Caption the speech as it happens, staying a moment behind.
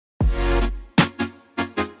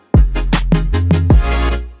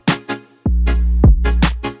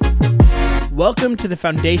Welcome to the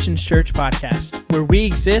Foundations Church podcast, where we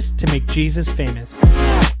exist to make Jesus famous.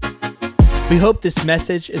 We hope this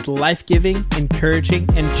message is life-giving, encouraging,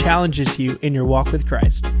 and challenges you in your walk with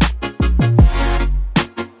Christ.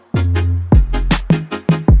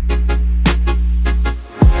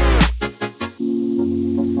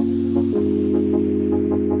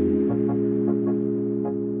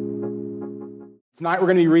 Tonight we're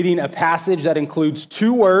going to be reading a passage that includes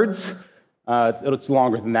two words. It's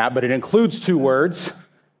longer than that, but it includes two words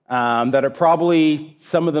that are probably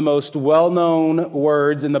some of the most well-known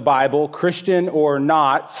words in the Bible, Christian or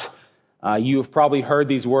not. You have probably heard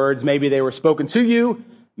these words. Maybe they were spoken to you.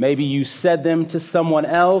 Maybe you said them to someone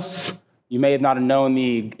else. You may have not known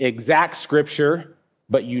the exact scripture,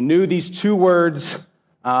 but you knew these two words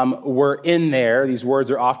were in there. These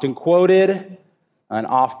words are often quoted and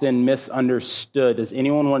often misunderstood. Does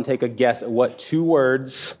anyone want to take a guess at what two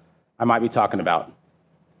words I might be talking about?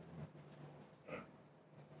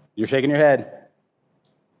 You're shaking your head.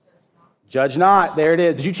 Judge not. There it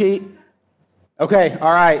is. Did you cheat? Okay,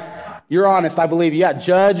 all right. You're honest, I believe you. Yeah,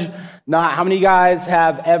 judge not. How many guys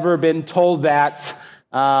have ever been told that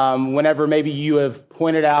whenever maybe you have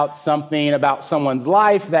pointed out something about someone's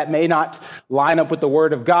life that may not line up with the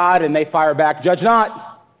Word of God, and they fire back, judge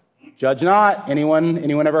not. Judge not.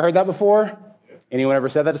 Anyone ever heard that before? Anyone ever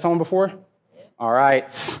said that to someone before? All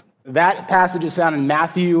right. That passage is found in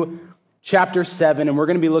Matthew chapter 7, and we're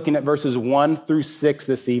going to be looking at verses 1 through 6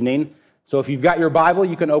 this evening. So if you've got your Bible,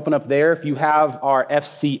 you can open up there. If you have our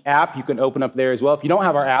FC app, you can open up there as well. If you don't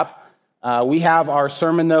have our app, we have our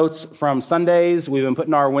sermon notes from Sundays. We've been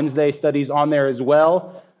putting our Wednesday studies on there as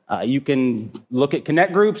well. You can look at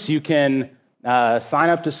Connect groups. You can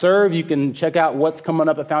sign up to serve. You can check out what's coming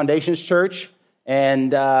up at Foundations Church.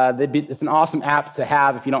 And it's an awesome app to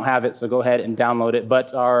have if you don't have it, so go ahead and download it.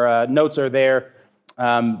 But our notes are there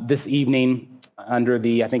this evening under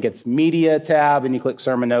the, I think it's Media tab, and you click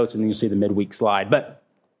Sermon Notes, and you'll see the midweek slide. But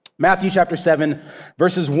Matthew chapter 7,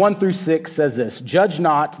 verses 1 through 6 says this: "Judge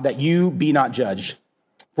not, that you be not judged.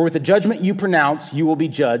 For with the judgment you pronounce, you will be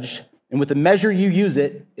judged, and with the measure you use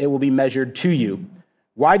it, it will be measured to you.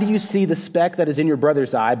 Why do you see the speck that is in your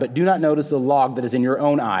brother's eye, but do not notice the log that is in your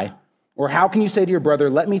own eye? Or how can you say to your brother,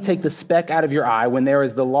 'Let me take the speck out of your eye,' when there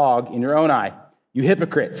is the log in your own eye? You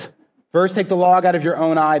hypocrites! First take the log out of your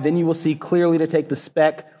own eye, then you will see clearly to take the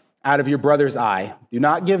speck out of your brother's eye. Do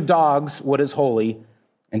not give dogs what is holy,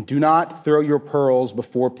 and do not throw your pearls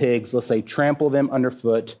before pigs, lest they trample them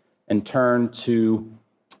underfoot and turn to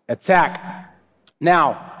attack."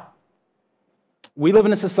 Now, we live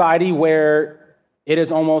in a society where it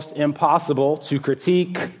is almost impossible to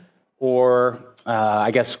critique or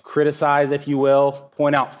criticize, if you will,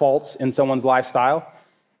 point out faults in someone's lifestyle.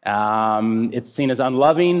 It's seen as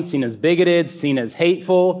unloving, seen as bigoted, seen as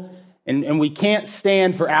hateful, and we can't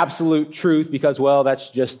stand for absolute truth because, well, that's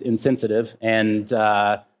just insensitive. And,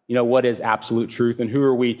 what is absolute truth, and who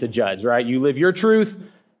are we to judge, right? You live your truth,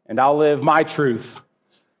 and I'll live my truth.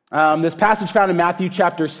 This passage found in Matthew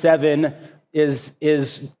chapter 7 is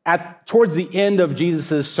towards the end of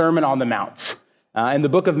Jesus' Sermon on the Mount. In the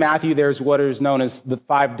book of Matthew, there's what is known as the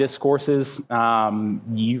 5 discourses.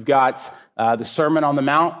 You've got the Sermon on the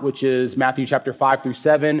Mount, which is Matthew chapter 5 through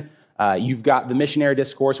 7. You've got the missionary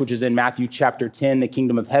discourse, which is in Matthew chapter 10, the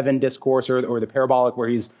kingdom of heaven discourse, or the parabolic, where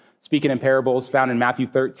he's speaking in parables, found in Matthew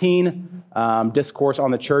 13. Discourse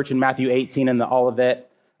on the church in Matthew 18, and the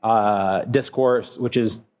Olivet discourse, which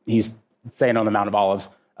is he's saying on the Mount of Olives,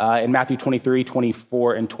 in Matthew 23,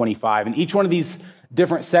 24, and 25. And each one of these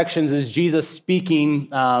different sections is Jesus speaking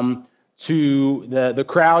to the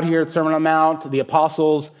crowd here at Sermon on the Mount, the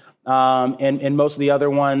apostles, and most of the other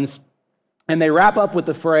ones. And they wrap up with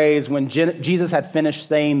the phrase, when Jesus had finished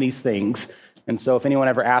saying these things. And so if anyone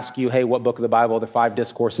ever asks you, hey, what book of the Bible are the 5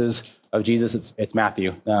 discourses of Jesus, it's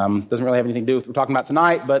Matthew. Doesn't really have anything to do with what we're talking about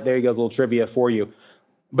tonight, but there you go, a little trivia for you.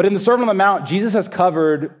 But in the Sermon on the Mount, Jesus has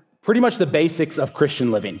covered pretty much the basics of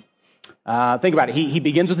Christian living. Think about it. He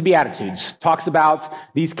begins with the Beatitudes, talks about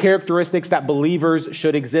these characteristics that believers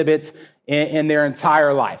should exhibit in their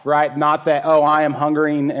entire life, right? Not that, I'm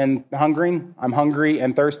hungry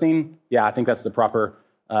and thirsting. Yeah, I think that's the proper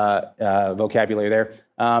vocabulary there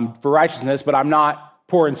for righteousness, but I'm not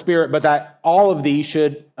poor in spirit, but that all of these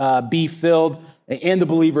should be filled in the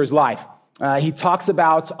believer's life. He talks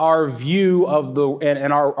about our view of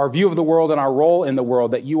our view of the world and our role in the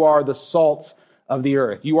world, that you are the salt of the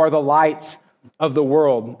earth. You are the light of the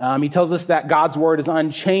world. He tells us that God's word is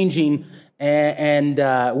unchanging, and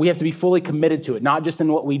we have to be fully committed to it, not just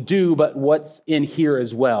in what we do, but what's in here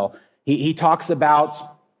as well. He talks about,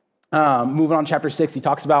 moving on to chapter 6, he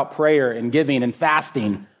talks about prayer and giving and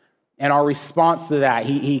fasting. and our response to that.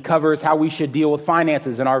 He covers how we should deal with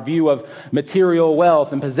finances and our view of material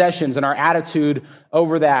wealth and possessions and our attitude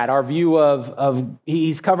over that. Our view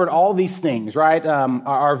he's covered all these things, right?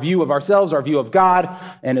 Our view of ourselves, our view of God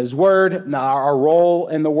and his word, our role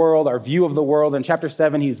in the world, our view of the world. In chapter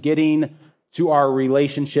 7, he's getting to our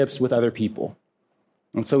relationships with other people.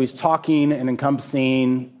 And so he's talking and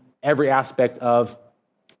encompassing every aspect of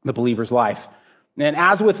the believer's life. And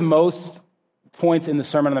as with most points in the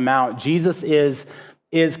Sermon on the Mount, Jesus is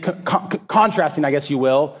contrasting, I guess you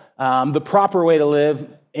will, the proper way to live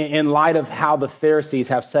in light of how the Pharisees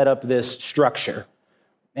have set up this structure.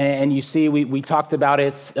 And you see, we talked about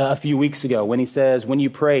it a few weeks ago when he says, when you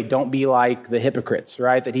pray, don't be like the hypocrites,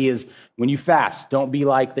 right? That he is, when you fast, don't be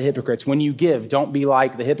like the hypocrites. When you give, don't be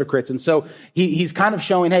like the hypocrites. And so he's kind of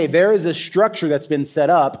showing, hey, there is a structure that's been set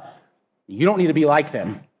up. You don't need to be like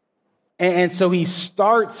them. And so he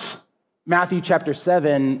starts Matthew chapter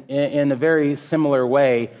 7 in a very similar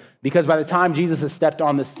way, because by the time Jesus has stepped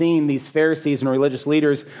on the scene, these Pharisees and religious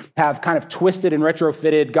leaders have kind of twisted and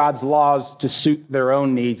retrofitted God's laws to suit their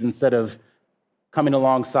own needs instead of coming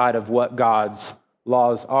alongside of what God's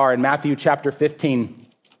laws are. In Matthew chapter 15,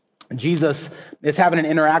 Jesus is having an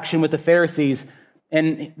interaction with the Pharisees,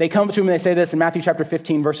 and they come to him and they say this in Matthew chapter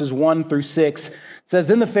 15, verses 1 through 6. It says,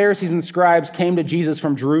 "Then the Pharisees and scribes came to Jesus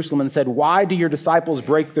from Jerusalem and said, 'Why do your disciples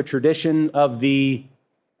break the tradition of the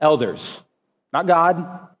elders?'" Not God.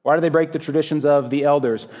 "Why do they break the traditions of the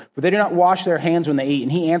elders? For they do not wash their hands when they eat."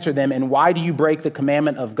 And he answered them, "And why do you break the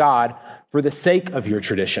commandment of God for the sake of your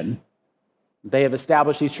tradition?" They have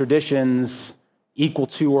established these traditions equal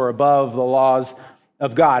to or above the laws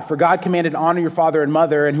of God. "For God commanded, 'Honor your father and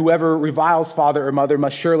mother,' and whoever reviles father or mother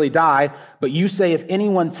must surely die. But you say, if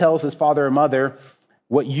anyone tells his father or mother,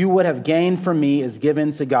 'What you would have gained from me is given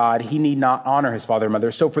to God,' he need not honor his father or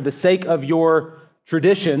mother. So for the sake of your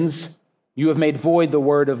traditions, you have made void the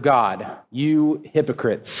word of God, you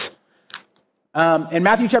hypocrites." And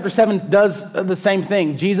Matthew chapter 7 does the same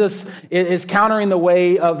thing. Jesus is countering the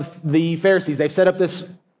way of the Pharisees. They've set up this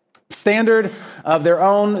standard of their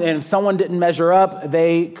own, and if someone didn't measure up,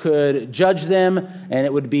 they could judge them, and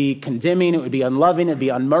it would be condemning, it would be unloving, it would be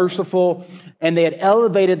unmerciful, and they had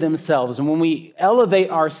elevated themselves. And when we elevate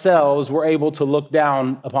ourselves, we're able to look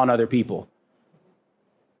down upon other people.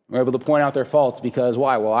 We're able to point out their faults because,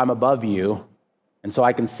 why? Well, I'm above you, and so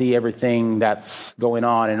I can see everything that's going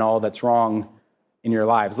on and all that's wrong in your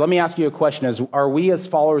lives. Let me ask you a question. Are we as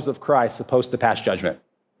followers of Christ supposed to pass judgment?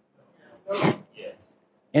 Yes.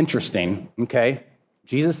 Interesting, okay?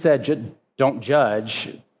 Jesus said, don't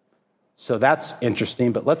judge, so that's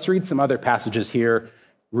interesting. But let's read some other passages here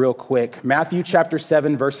real quick. Matthew chapter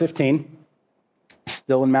 7, verse 15.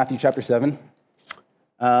 Still in Matthew chapter 7.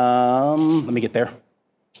 Let me get there.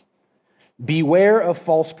 "Beware of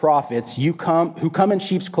false prophets who come in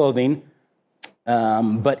sheep's clothing,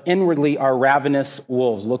 but inwardly are ravenous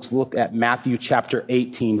wolves." Let's look at Matthew chapter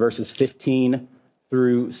 18, verses 15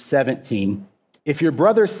 through 17. "If your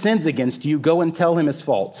brother sins against you, go and tell him his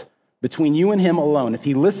fault, between you and him alone. If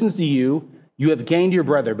he listens to you, you have gained your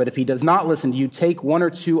brother. But if he does not listen to you, take one or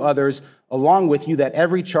two others along with you, that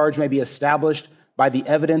every charge may be established by the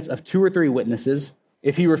evidence of 2 or 3 witnesses.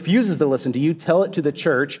 If he refuses to listen to you, tell it to the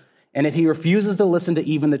church. And if he refuses to listen to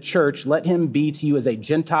even the church, let him be to you as a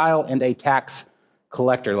Gentile and a tax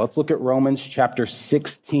collector." Let's look at Romans chapter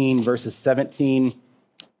 16, verses 17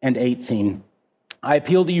 and 18. "I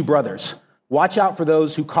appeal to you, brothers, watch out for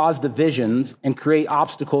those who cause divisions and create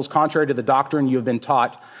obstacles contrary to the doctrine you have been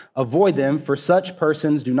taught. Avoid them, for such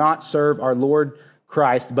persons do not serve our Lord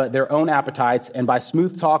Christ, but their own appetites, and by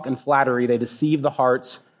smooth talk and flattery they deceive the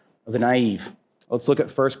hearts of the naive." Let's look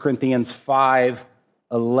at 1 Corinthians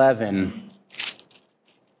 5:11.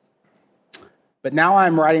 "But now I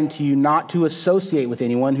am writing to you not to associate with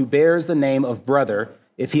anyone who bears the name of brother,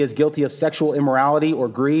 if he is guilty of sexual immorality or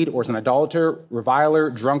greed, or is an idolater, reviler,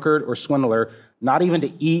 drunkard, or swindler, not even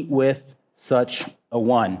to eat with such a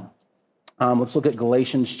one." Let's look at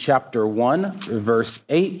Galatians chapter 1, verse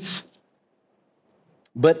 8.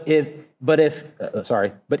 But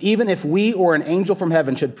even if we or an angel from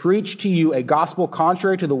heaven should preach to you a gospel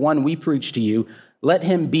contrary to the one we preach to you, let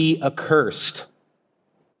him be accursed.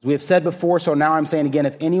 As we have said before, so now I'm saying again,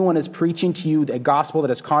 if anyone is preaching to you a gospel that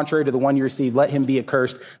is contrary to the one you received, let him be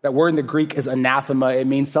accursed. That word in the Greek is anathema. It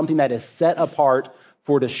means something that is set apart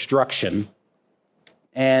for destruction.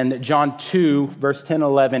 And John 2, verse 10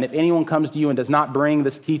 and 11, "If anyone comes to you and does not bring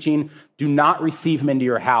this teaching, do not receive him into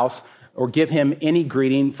your house or give him any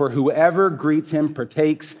greeting, for whoever greets him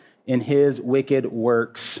partakes in his wicked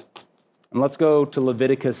works." And let's go to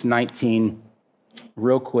Leviticus 19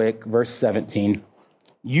 real quick, verse 17.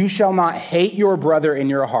 you shall not hate your brother in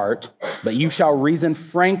your heart, but you shall reason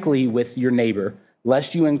frankly with your neighbor,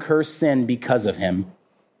 lest you incur sin because of him.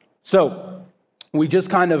 So we just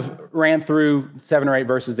kind of ran through 7 or 8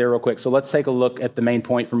 verses there real quick. So let's take a look at the main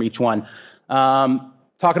point from each one. Talking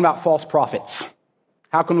about false prophets.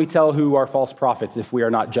 How can we tell who are false prophets if we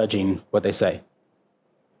are not judging what they say?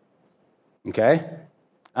 Okay.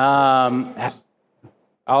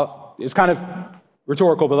 It's kind of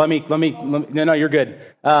rhetorical, but let me, no, you're good.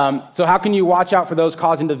 So how can you watch out for those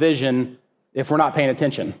causing division if we're not paying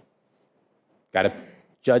attention? Got to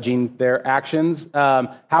judging their actions.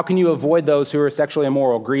 How can you avoid those who are sexually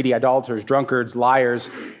immoral, greedy, idolaters, drunkards, liars,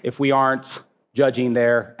 if we aren't judging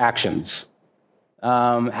their actions?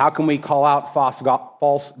 How can we call out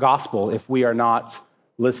false gospel if we are not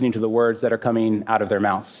listening to the words that are coming out of their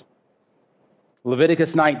mouths?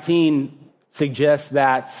 Leviticus 19 suggests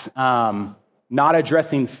that not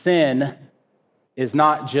addressing sin is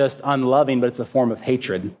not just unloving, but it's a form of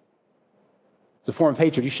hatred. It's a form of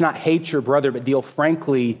hatred. You should not hate your brother, but deal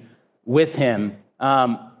frankly with him.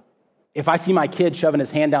 If I see my kid shoving his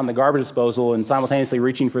hand down the garbage disposal and simultaneously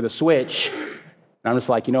reaching for the switch, and I'm just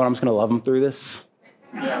like, you know what, I'm just going to love him through this?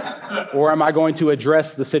 Or am I going to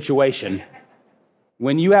address the situation?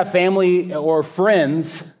 When you have family or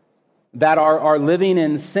friends that are living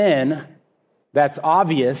in sin that's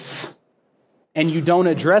obvious and you don't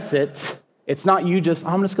address it, it's not you just,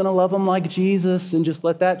 I'm just going to love them like Jesus and just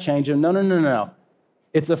let that change them. No.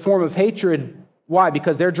 It's a form of hatred. Why?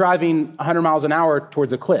 Because they're driving 100 miles an hour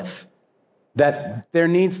towards a cliff. That there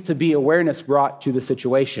needs to be awareness brought to the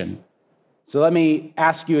situation. So let me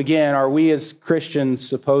ask you again, are we as Christians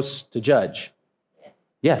supposed to judge?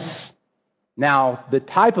 Yes. Now, the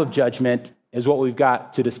type of judgment is what we've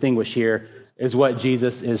got to distinguish here, is what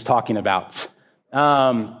Jesus is talking about.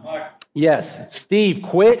 Yes, Steve,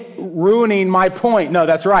 quit ruining my point. No,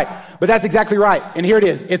 that's right. But that's exactly right. And here it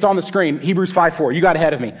is. It's on the screen. Hebrews 5:4. You got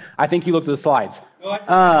ahead of me. I think you looked at the slides.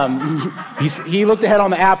 He looked ahead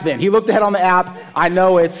on the app then. He looked ahead on the app. I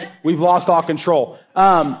know we've lost all control.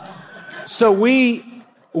 So we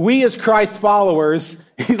as Christ followers,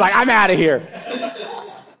 he's like, I'm out of here.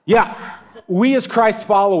 Yeah, we as Christ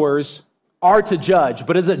followers are to judge,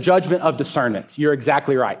 but it's a judgment of discernment. You're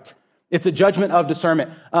exactly right. It's a judgment of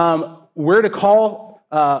discernment. We're to call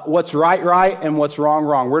what's right, and what's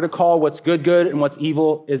wrong. We're to call what's good, and what's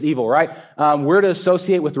evil is evil, right? We're to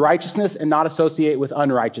associate with righteousness and not associate with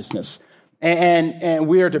unrighteousness. And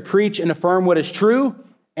we are to preach and affirm what is true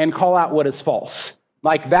and call out what is false.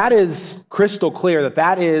 Like, that is crystal clear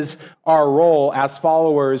that is our role as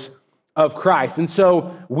followers of Christ. And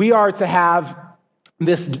so we are to have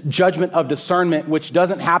this judgment of discernment, which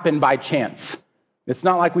doesn't happen by chance. It's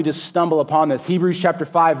not like we just stumble upon this. Hebrews chapter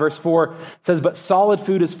 5, verse 4 says, but solid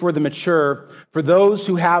food is for the mature, for those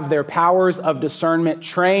who have their powers of discernment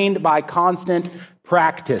trained by constant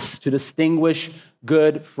practice to distinguish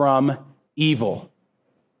good from evil.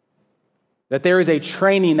 That there is a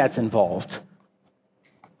training that's involved.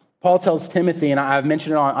 Paul tells Timothy, and I've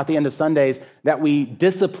mentioned it at the end of Sundays, that we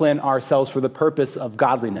discipline ourselves for the purpose of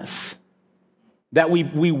godliness. That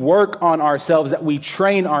we work on ourselves, that we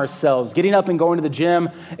train ourselves. Getting up and going to the gym,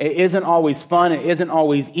 it isn't always fun, it isn't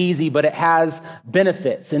always easy, but it has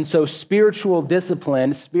benefits. And so spiritual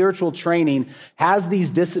discipline, spiritual training has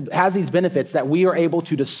these benefits that we are able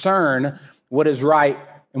to discern what is right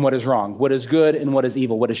and what is wrong, what is good and what is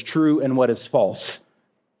evil, what is true and what is false.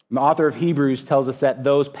 And the author of Hebrews tells us that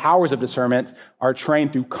those powers of discernment are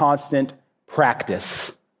trained through constant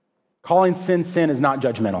practice. Calling sin is not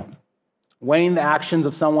judgmental. Weighing the actions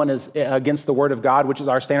of someone is against the word of God, which is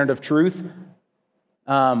our standard of truth,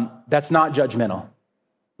 that's not judgmental.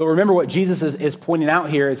 But remember what Jesus is pointing out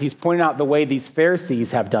here is he's pointing out the way these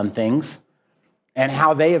Pharisees have done things and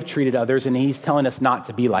how they have treated others, and he's telling us not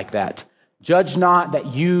to be like that. Judge not that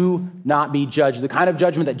you not be judged. The kind of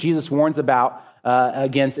judgment that Jesus warns about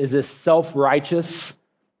against is this self-righteous,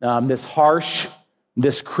 this harsh,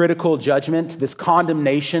 this critical judgment, this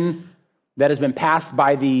condemnation that has been passed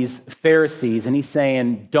by these Pharisees, and he's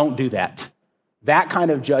saying, don't do that. That kind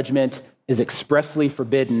of judgment is expressly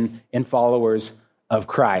forbidden in followers of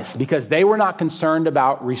Christ because they were not concerned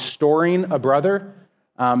about restoring a brother.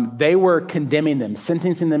 They were condemning them,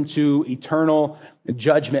 sentencing them to eternal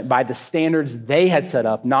judgment by the standards they had set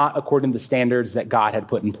up, not according to the standards that God had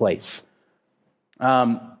put in place.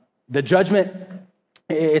 The judgment,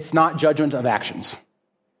 it's not judgment of actions.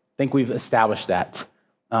 I think we've established that.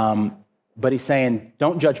 But he's saying,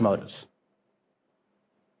 don't judge motives.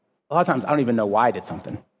 A lot of times, I don't even know why I did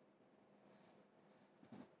something.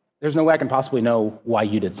 There's no way I can possibly know why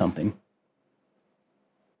you did something.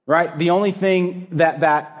 right? The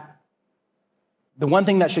one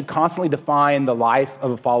thing that should constantly define the life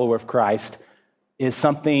of a follower of Christ is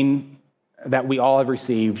something that we all have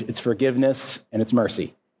received. It's forgiveness and it's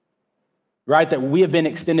mercy, right? That we have been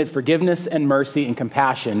extended forgiveness and mercy and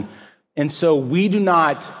compassion. And so we do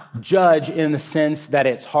not judge in the sense that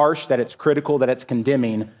it's harsh, that it's critical, that it's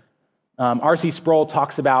condemning. R.C. Sproul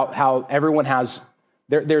talks about how everyone has,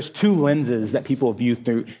 there's two lenses that people view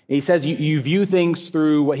through. He says you view things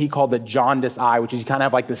through what he called the jaundiced eye, which is you kind of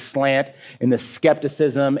have like this slant and this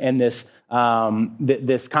skepticism and this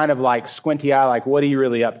kind of like squinty eye, like what are you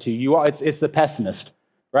really up to? It's the pessimist,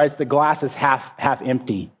 right? It's the glass is half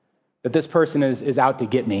empty, that this person is out to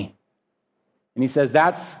get me. And he says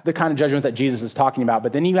that's the kind of judgment that Jesus is talking about.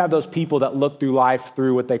 But then you have those people that look through life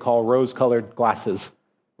through what they call rose-colored glasses,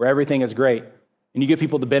 where everything is great, and you give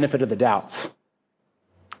people the benefit of the doubts.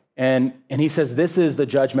 And he says this is the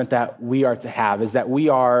judgment that we are to have, is that we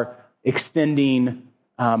are extending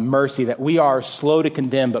mercy, that we are slow to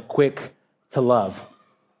condemn but quick to love.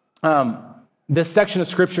 This section of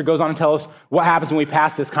Scripture goes on to tell us what happens when we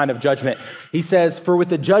pass this kind of judgment. He says, for with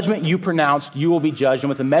the judgment you pronounced, you will be judged, and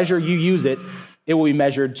with the measure you use it, it will be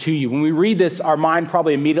measured to you. When we read this, our mind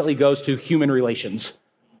probably immediately goes to human relations,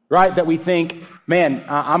 right? That we think, man,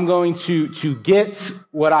 I'm going to get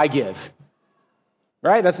what I give,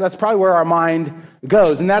 right? That's probably where our mind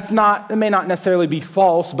goes. And it may not necessarily be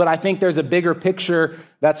false, but I think there's a bigger picture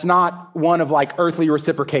that's not one of like earthly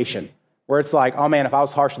reciprocation, where it's like, oh man, if I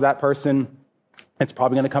was harsh to that person, it's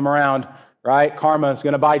probably going to come around, right? Karma is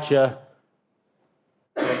going to bite you.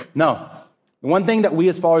 No. The one thing that we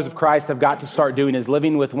as followers of Christ have got to start doing is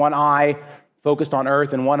living with one eye focused on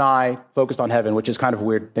earth and one eye focused on heaven, which is kind of a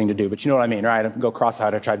weird thing to do, but you know what I mean, right? I go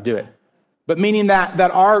cross-eyed, I try to do it. But meaning that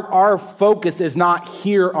our focus is not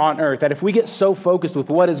here on earth, that if we get so focused with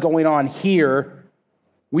what is going on here,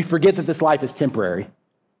 we forget that this life is temporary.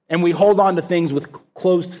 And we hold on to things with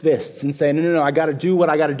closed fists and say, no, I got to do what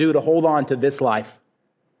I got to do to hold on to this life.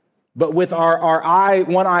 But with our eye,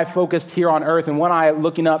 one eye focused here on earth and one eye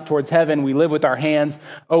looking up towards heaven, we live with our hands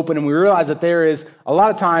open, and we realize that there is, a lot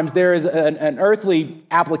of times, there is an earthly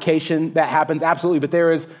application that happens, absolutely, but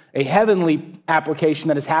there is a heavenly application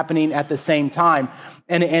that is happening at the same time.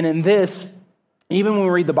 And in this, even when we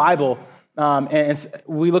read the Bible, and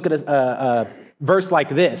we look at a verse like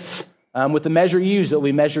this, with the measure used, it will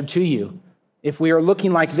be measured to you. If we are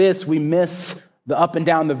looking like this, we miss the up and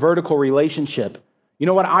down, the vertical relationship. You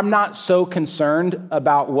know what? I'm not so concerned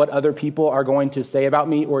about what other people are going to say about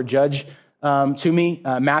me or judge to me.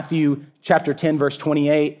 Matthew chapter 10, verse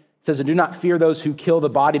 28 says, "And do not fear those who kill the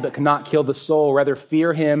body but cannot kill the soul. Rather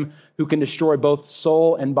fear him who can destroy both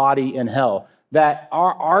soul and body in hell." That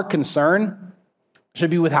our concern should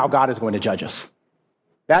be with how God is going to judge us.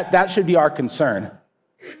 That should be our concern.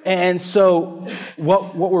 And so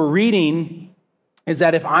what we're reading is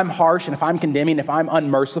that if I'm harsh and if I'm condemning, if I'm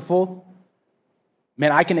unmerciful,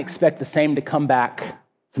 man, I can expect the same to come back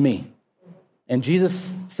to me. And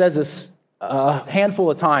Jesus says this a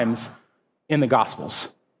handful of times in the Gospels.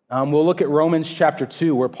 We'll look at Romans chapter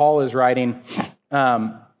 2, where Paul is writing,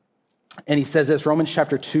 and he says this, Romans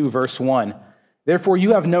chapter 2, verse 1. "Therefore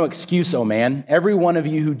you have no excuse, O man, every one of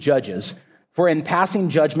you who judges. For in passing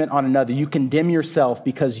judgment on another, you condemn yourself,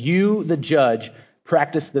 because you, the judge,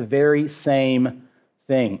 practice the very same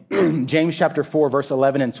thing." James chapter 4, verse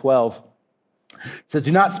 11 and 12 says,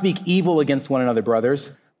 "Do not speak evil against one another, brothers.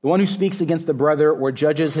 The one who speaks against the brother or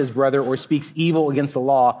judges his brother or speaks evil against the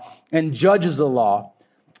law and judges the law,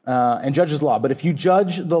 But if you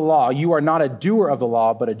judge the law, you are not a doer of the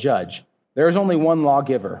law, but a judge. There is only one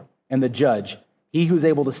lawgiver and the judge, he who is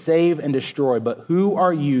able to save and destroy. But who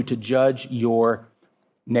are you to judge your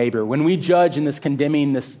neighbor?" When we judge in this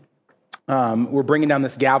condemning, this we're bringing down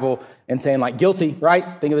this gavel and saying like, guilty,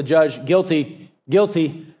 right? Think of the judge, guilty,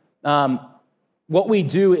 guilty. What we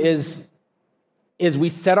do is we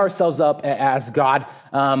set ourselves up as God,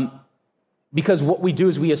 because what we do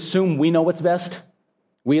is we assume we know what's best.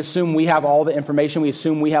 We assume we have all the information. We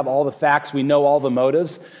assume we have all the facts. We know all the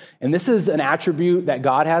motives. And this is an attribute that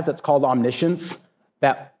God has that's called omniscience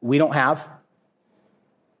that we don't have.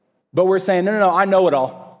 But we're saying, no, I know it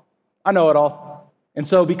all. I know it all. And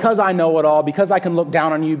so because I know it all, because I can look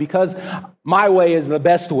down on you, because my way is the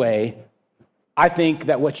best way, I think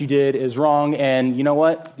that what you did is wrong, and you know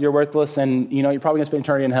what? You're worthless, and you're probably going to spend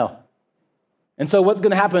eternity in hell. And so what's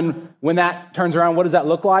going to happen when that turns around, what does that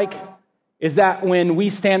look like? Is that when we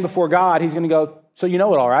stand before God, he's going to go, "So you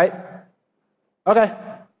know it all, right? Okay.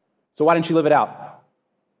 So why didn't you live it out?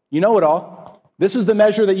 You know it all. This is the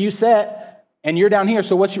measure that you set, and you're down here,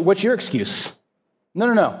 so what's your excuse?"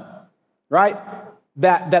 No. Right?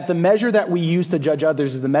 that the measure that we use to judge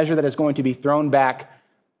others is the measure that is going to be thrown back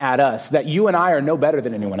at us, that you and I are no better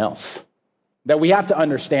than anyone else, that we have to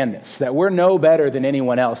understand this, that we're no better than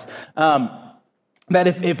anyone else, that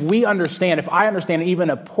if I understand even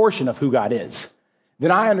a portion of who God is,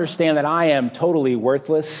 then I understand that I am totally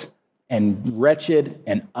worthless and wretched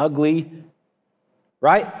and ugly,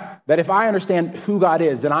 right? That if I understand who God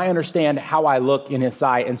is, then I understand how I look in his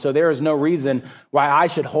sight. And so there is no reason why I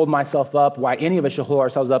should hold myself up, why any of us should hold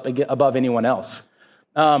ourselves up above anyone else.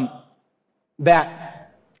 That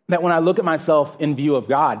when I look at myself in view of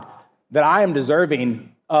God, that I am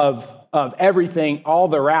deserving of everything, all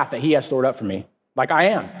the wrath that he has stored up for me. Like I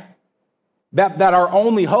am. That our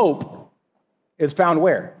only hope is found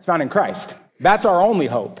where? It's found in Christ. That's our only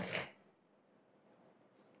hope.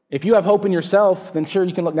 If you have hope in yourself, then sure,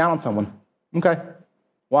 you can look down on someone. Okay.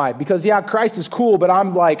 Why? Because, yeah, Christ is cool, but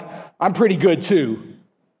I'm pretty good too.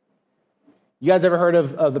 You guys ever heard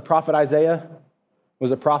of the prophet Isaiah?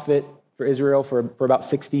 Was a prophet for Israel for about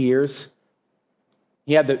 60 years.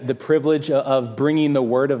 He had the privilege of bringing the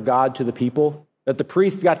word of God to the people. That the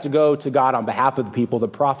priest got to go to God on behalf of the people. The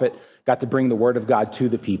prophet got to bring the word of God to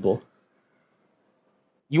the people.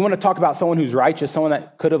 You want to talk about someone who's righteous, someone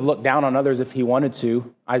that could have looked down on others if he wanted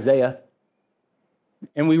to, Isaiah.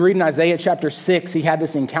 And we read in Isaiah chapter 6, he had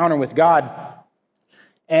this encounter with God.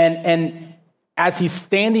 And as he's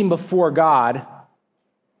standing before God,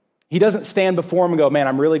 he doesn't stand before him and go, man,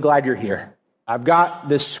 I'm really glad you're here. I've got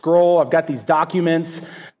this scroll, I've got these documents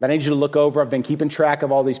that I need you to look over. I've been keeping track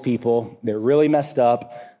of all these people. They're really messed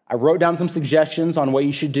up. I wrote down some suggestions on what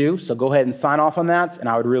you should do, so go ahead and sign off on that, and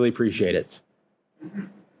I would really appreciate it.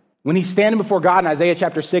 When he's standing before God in Isaiah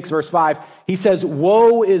chapter 6, verse 5, he says,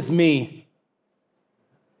 woe is me.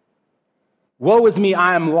 Woe is me,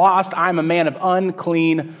 I am lost. I am a man of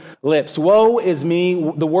unclean lips. Woe is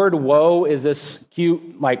me. The word woe is this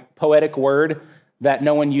cute, poetic word that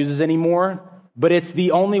no one uses anymore, but it's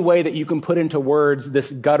the only way that you can put into words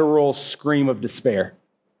this guttural scream of despair.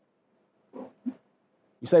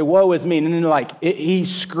 You say, woe is me. And then he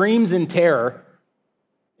screams in terror.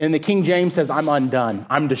 And the King James says, I'm undone.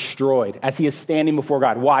 I'm destroyed as he is standing before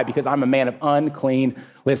God. Why? Because I'm a man of unclean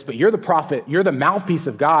lips. But you're the prophet. You're the mouthpiece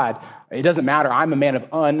of God. It doesn't matter. I'm a man of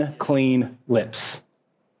unclean lips.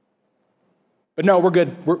 But no, we're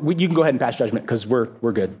good. You can go ahead and pass judgment because we're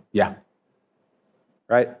good. Yeah.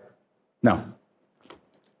 Right? No.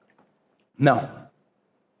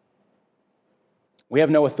 We have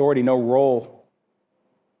no authority, no role,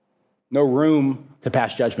 no room to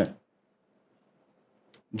pass judgment.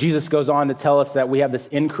 Jesus goes on to tell us that we have this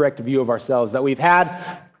incorrect view of ourselves, that we've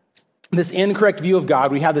had this incorrect view of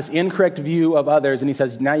God, we have this incorrect view of others, and he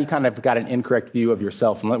says, now you kind of got an incorrect view of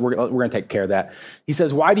yourself, and we're going to take care of that. He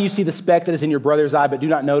says, why do you see the speck that is in your brother's eye, but do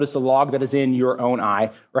not notice the log that is in your own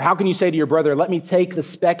eye? Or how can you say to your brother, let me take the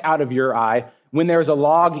speck out of your eye, when there is a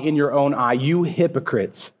log in your own eye? You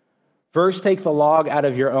hypocrites. First take the log out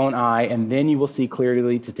of your own eye, and then you will see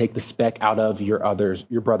clearly to take the speck out of your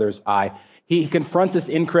brother's eye. He confronts this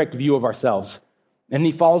incorrect view of ourselves, and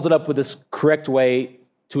he follows it up with this correct way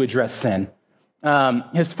to address sin.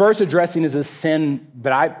 His first addressing is a sin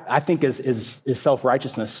that I think is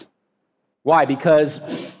self-righteousness. Why? Because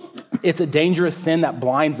it's a dangerous sin that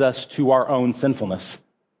blinds us to our own sinfulness.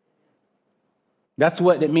 That's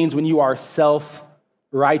what it means when you are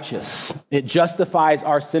self-righteous. It justifies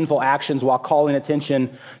our sinful actions while calling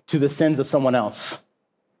attention to the sins of someone else.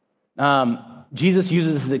 Jesus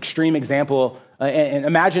uses this extreme example, and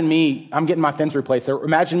imagine me, I'm getting my fence replaced. So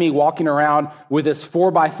imagine me walking around with this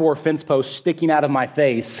 4x4 fence post sticking out of my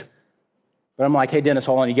face. But I'm like, hey, Dennis,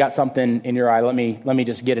 hold on, you got something in your eye. Let me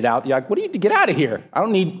just get it out. You're like, what do you need to get out of here?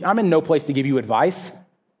 I'm in no place to give you advice.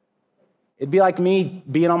 It'd be like me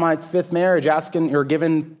being on my fifth marriage asking or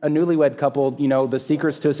giving a newlywed couple, the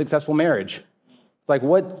secrets to a successful marriage. It's like,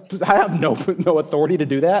 what? I have no authority to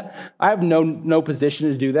do that. I have no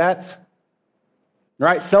position to do that.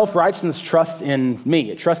 Right? Self-righteousness trusts in me.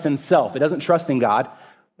 It trusts in self. It doesn't trust in God.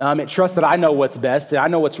 It trusts that I know what's best, that I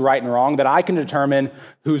know what's right and wrong, that I can determine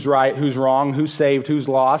who's right, who's wrong, who's saved, who's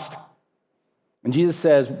lost. And Jesus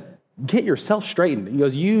says, get yourself straightened. He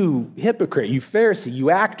goes, you hypocrite, you Pharisee, you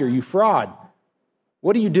actor, you fraud.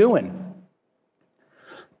 What are you doing?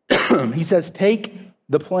 He says, take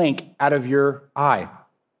the plank out of your eye.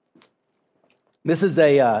 This is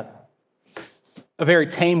a very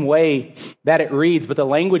tame way that it reads, but the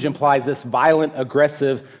language implies this violent,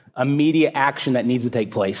 aggressive, immediate action that needs to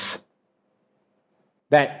take place.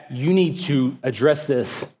 That you need to address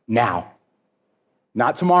this now.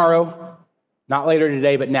 Not tomorrow, not later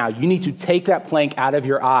today, but now. You need to take that plank out of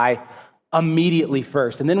your eye immediately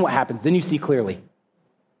first. And then what happens? Then you see clearly.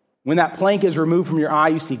 When that plank is removed from your eye,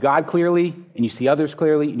 you see God clearly, and you see others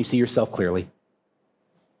clearly, and you see yourself clearly.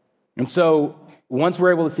 And so once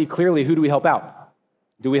we're able to see clearly, who do we help out?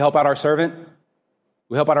 Do we help out our servant?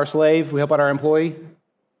 We help out our slave? We help out our employee?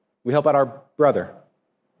 We help out our brother?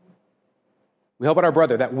 We help out our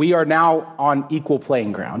brother, that we are now on equal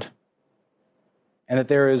playing ground, and that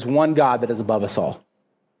there is one God that is above us all.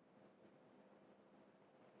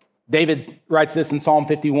 David writes this in Psalm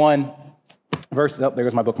 51, there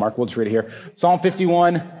goes my bookmark. We'll just read it here. Psalm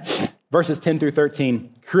 51, verses 10 through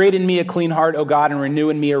 13. Create in me a clean heart, O God, and renew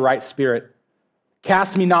in me a right spirit.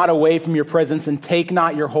 Cast me not away from your presence, and take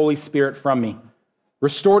not your Holy Spirit from me.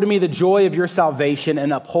 Restore to me the joy of your salvation,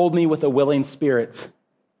 and uphold me with a willing spirit.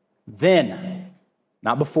 Then,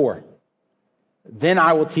 not before, then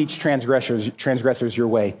I will teach transgressors your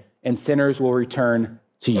way, and sinners will return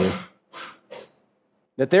to you.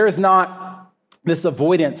 That there is not this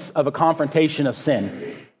avoidance of a confrontation of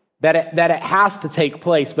sin, that it has to take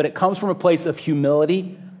place, but it comes from a place of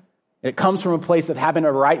humility. It comes from a place of having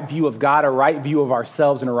a right view of God, a right view of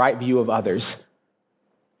ourselves, and a right view of others.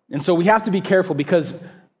 And so we have to be careful, because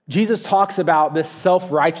Jesus talks about this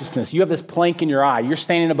self-righteousness. You have this plank in your eye. You're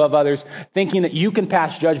standing above others, thinking that you can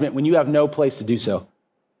pass judgment when you have no place to do so.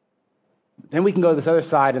 Then we can go to this other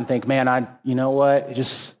side and think, man, you know what?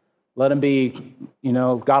 Just let him be,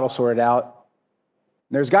 God will sort it out.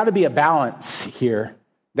 There's got to be a balance here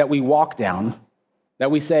that we walk down,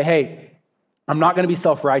 that we say, hey, I'm not going to be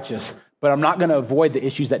self-righteous, but I'm not going to avoid the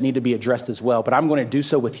issues that need to be addressed as well. But I'm going to do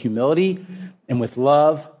so with humility and with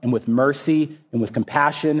love and with mercy and with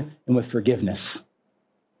compassion and with forgiveness.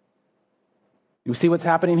 You see what's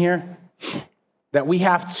happening here? That we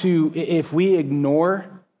have to, if we ignore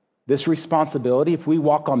this responsibility, if we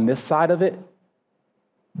walk on this side of it,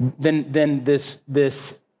 then this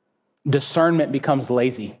discernment becomes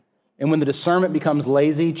lazy. And when the discernment becomes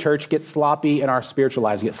lazy, church gets sloppy and our spiritual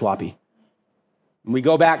lives get sloppy. And we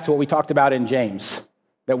go back to what we talked about in James,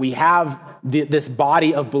 that we have this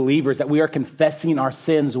body of believers, that we are confessing our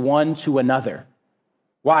sins one to another.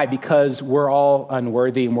 Why? Because we're all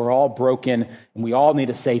unworthy and we're all broken and we all need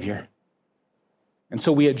a Savior. And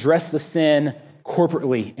so we address the sin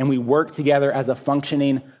corporately and we work together as a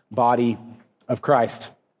functioning body of Christ.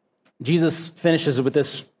 Jesus finishes with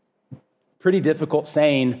this pretty difficult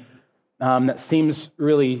saying that seems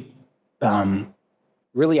really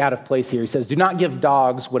out of place here. He says, do not give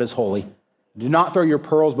dogs what is holy. Do not throw your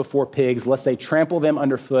pearls before pigs, lest they trample them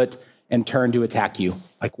underfoot and turn to attack you.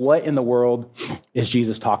 Like, what in the world is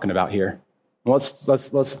Jesus talking about here? Well,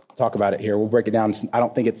 let's talk about it here. We'll break it down. I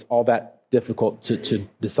don't think it's all that difficult to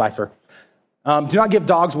decipher. Do not give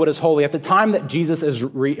dogs what is holy. At the time that Jesus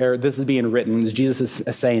this is being written, Jesus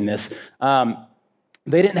is saying this,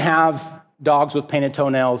 they didn't have dogs with painted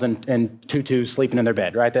toenails and tutus sleeping in their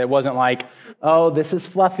bed, right? That it wasn't like, oh, this is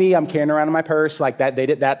fluffy, I'm carrying around in my purse, like that.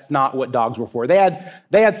 That's not what dogs were for. They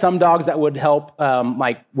had some dogs that would help,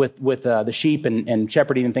 like with the sheep and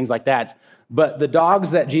shepherding and things like that. But the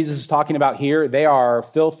dogs that Jesus is talking about here, they are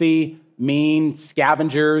filthy, mean,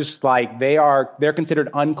 scavengers. Like they're considered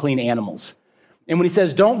unclean animals. And when he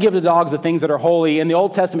says, don't give the dogs the things that are holy, in the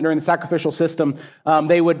Old Testament during the sacrificial system,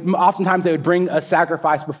 they would bring a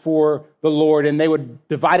sacrifice before the Lord, and they would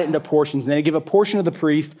divide it into portions. And they'd give a portion to the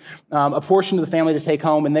priest, a portion to the family to take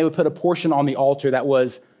home, and they would put a portion on the altar that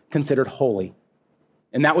was considered holy.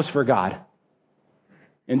 And that was for God.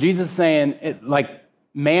 And Jesus is saying,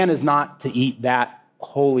 man is not to eat that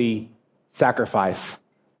holy sacrifice.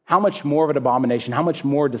 How much more of an abomination, how much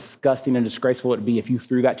more disgusting and disgraceful it would be if you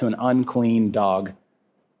threw that to an unclean dog.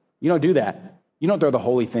 You don't do that. You don't throw the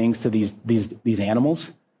holy things to these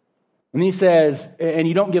animals. And he says, and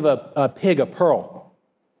you don't give a pig a pearl.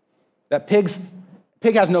 That pig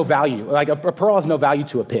has no value. Like a pearl has no value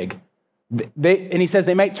to a pig. And he says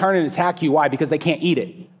they might turn and attack you. Why? Because they can't eat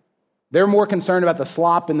it. They're more concerned about the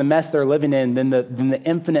slop and the mess they're living in than the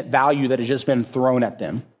infinite value that has just been thrown at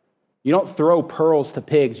them. You don't throw pearls to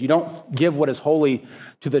pigs. You don't give what is holy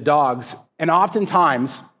to the dogs. And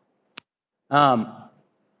oftentimes, let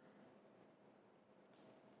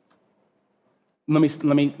me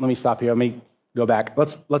stop here. Let me go back.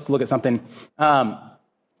 Let's look at something. We're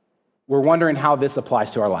wondering how this applies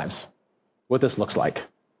to our lives, what this looks like.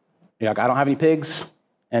 I don't have any pigs,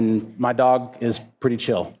 and my dog is pretty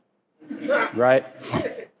chill, right?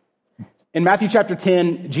 In Matthew chapter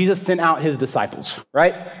 10, Jesus sent out his disciples,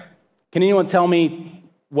 right? Can anyone tell me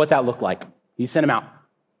what that looked like? He sent them out.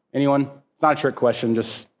 Anyone? It's not a trick question,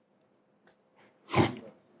 just...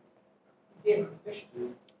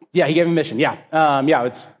 Yeah, he gave him a mission. Yeah,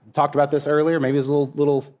 it's talked about this earlier. Maybe it's a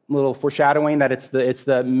little foreshadowing that it's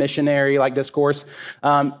the missionary like discourse.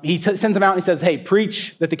 He sends them out and he says, hey,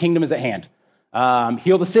 preach that the kingdom is at hand.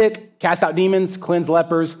 Heal the sick, cast out demons, cleanse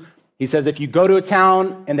lepers. He says, if you go to a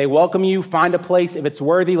town and they welcome you, find a place. If it's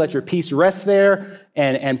worthy, let your peace rest there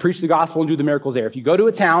and preach the gospel and do the miracles there. If you go to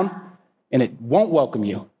a town and it won't welcome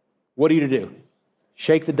you, what are you to do?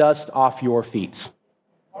 Shake the dust off your feet.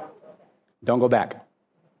 Don't go back.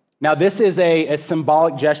 Now, this is a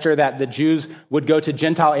symbolic gesture that the Jews would go to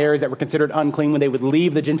Gentile areas that were considered unclean. When they would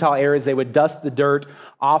leave the Gentile areas, they would dust the dirt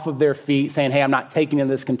off of their feet, saying, hey, I'm not taking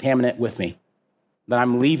this contaminant with me. That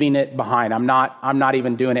I'm leaving it behind. I'm not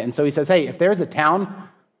even doing it. And so he says, hey, if there's a town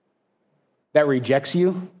that rejects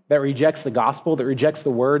you, that rejects the gospel, that rejects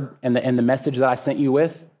the word and the message that I sent you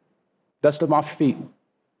with, dust them off your feet.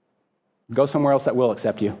 Go somewhere else that will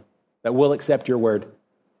accept you, that will accept your word.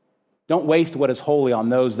 Don't waste what is holy on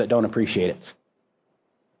those that don't appreciate it.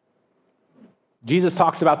 Jesus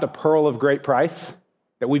talks about the pearl of great price,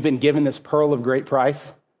 that we've been given this pearl of great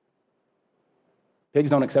price. Pigs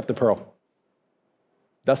don't accept the pearl.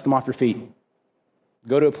 Dust them off your feet.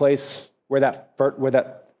 Go to a place where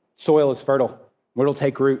that soil is fertile, where it'll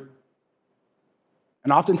take root.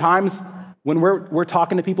 And oftentimes, when we're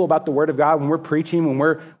talking to people about the word of God, when we're preaching, when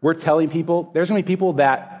we're telling people, there's going to be people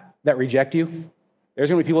that reject you. There's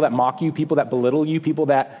going to be people that mock you, people that belittle you, people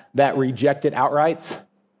that reject it outright. You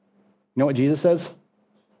know what Jesus says?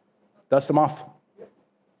 Dust them off.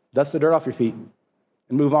 Dust the dirt off your feet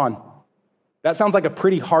and move on. That sounds like a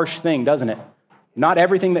pretty harsh thing, doesn't it? Not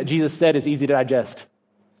everything that Jesus said is easy to digest.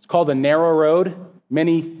 It's called the narrow road.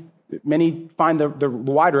 Many find the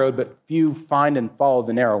wide road, but few find and follow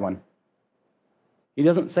the narrow one. He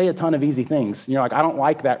doesn't say a ton of easy things. You're like, I don't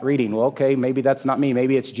like that reading. Well, okay, maybe that's not me.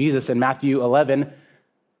 Maybe it's Jesus. In Matthew 11,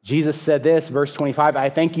 Jesus said this, verse 25, I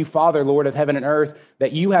thank you, Father, Lord of heaven and earth,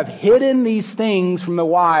 that you have hidden these things from the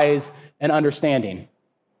wise and understanding,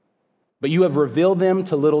 but you have revealed them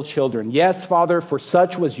to little children. Yes, Father, for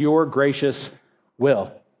such was your gracious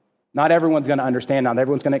will. Not everyone's going to understand. Not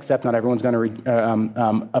everyone's going to accept. Not everyone's going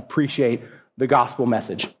to appreciate the gospel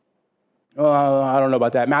message. I don't know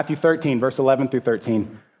about that. Matthew 13, verse 11 through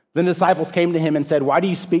 13. Then the disciples came to him and said, why do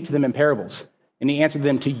you speak to them in parables? And he answered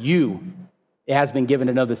them, to you it has been given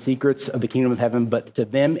to know the secrets of the kingdom of heaven, but to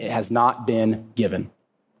them it has not been given.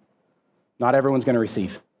 Not everyone's going to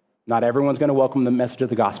receive. Not everyone's going to welcome the message of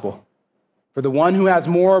the gospel. For the one who has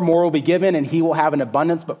more will be given, and he will have an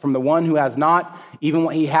abundance. But from the one who has not, even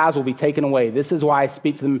what he has will be taken away. This is why I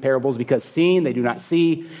speak to them in parables, because seeing they do not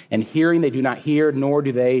see, and hearing they do not hear, nor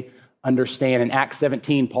do they understand. In Acts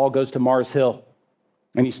 17, Paul goes to Mars Hill,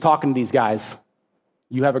 and he's talking to these guys.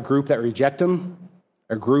 You have a group that reject him,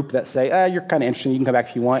 a group that say, you're kind of interesting, you can come back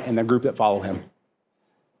if you want, and a group that follow him.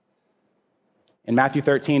 In Matthew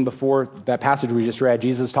 13, before that passage we just read,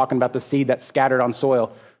 Jesus is talking about the seed that's scattered on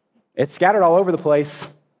soil. It's scattered all over the place,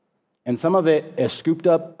 and some of it is scooped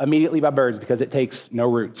up immediately by birds because it takes no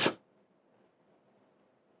roots.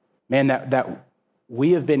 Man, that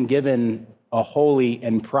we have been given a holy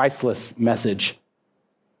and priceless message.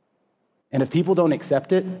 And if people don't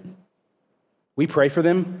accept it, we pray for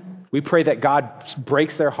them. We pray that God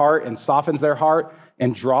breaks their heart and softens their heart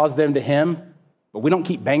and draws them to him, but we don't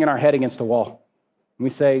keep banging our head against the wall. And we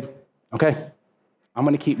say, okay, I'm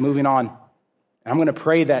going to keep moving on. I'm going to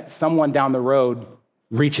pray that someone down the road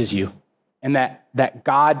reaches you, and that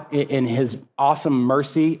God, in his awesome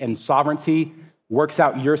mercy and sovereignty, works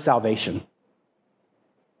out your salvation.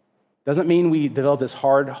 Doesn't mean we develop this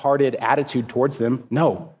hard-hearted attitude towards them.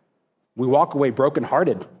 No, we walk away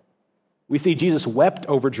brokenhearted. We see Jesus wept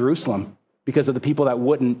over Jerusalem because of the people that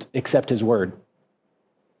wouldn't accept his word.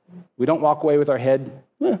 We don't walk away with our head,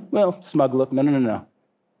 smug look. No.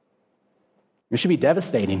 It should be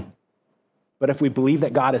devastating. But if we believe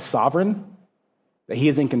that God is sovereign, that he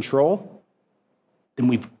is in control, then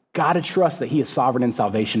we've got to trust that he is sovereign in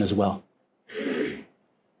salvation as well.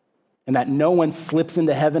 And that no one slips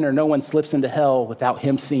into heaven or no one slips into hell without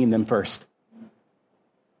him seeing them first.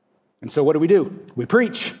 And so what do? We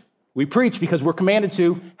preach. We preach because we're commanded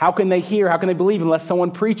to. How can they hear? How can they believe unless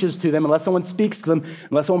someone preaches to them, unless someone speaks to them,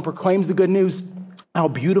 unless someone proclaims the good news? How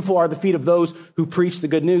beautiful are the feet of those who preach the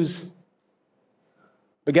good news.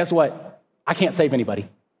 But guess what? I can't save anybody,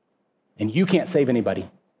 and you can't save anybody.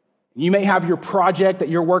 You may have your project that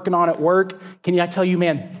you're working on at work. I tell you,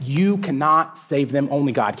 man, you cannot save them.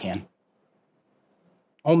 Only God can.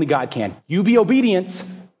 Only God can. You be obedient,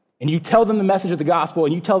 and you tell them the message of the gospel,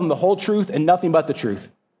 and you tell them the whole truth and nothing but the truth.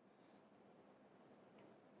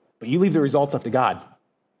 But you leave the results up to God.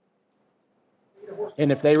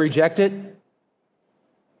 And if they reject it,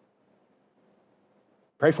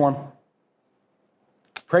 Pray for them.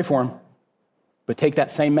 Pray for them. But take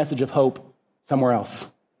that same message of hope somewhere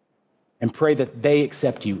else and pray that they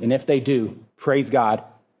accept you. And if they do, praise God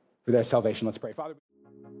for their salvation. Let's pray. Father,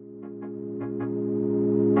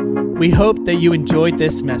 we hope that you enjoyed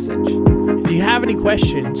this message. If you have any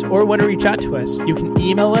questions or want to reach out to us, you can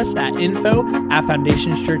email us at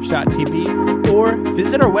info@foundationschurch.tv or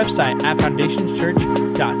visit our website at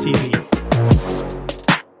foundationschurch.tv.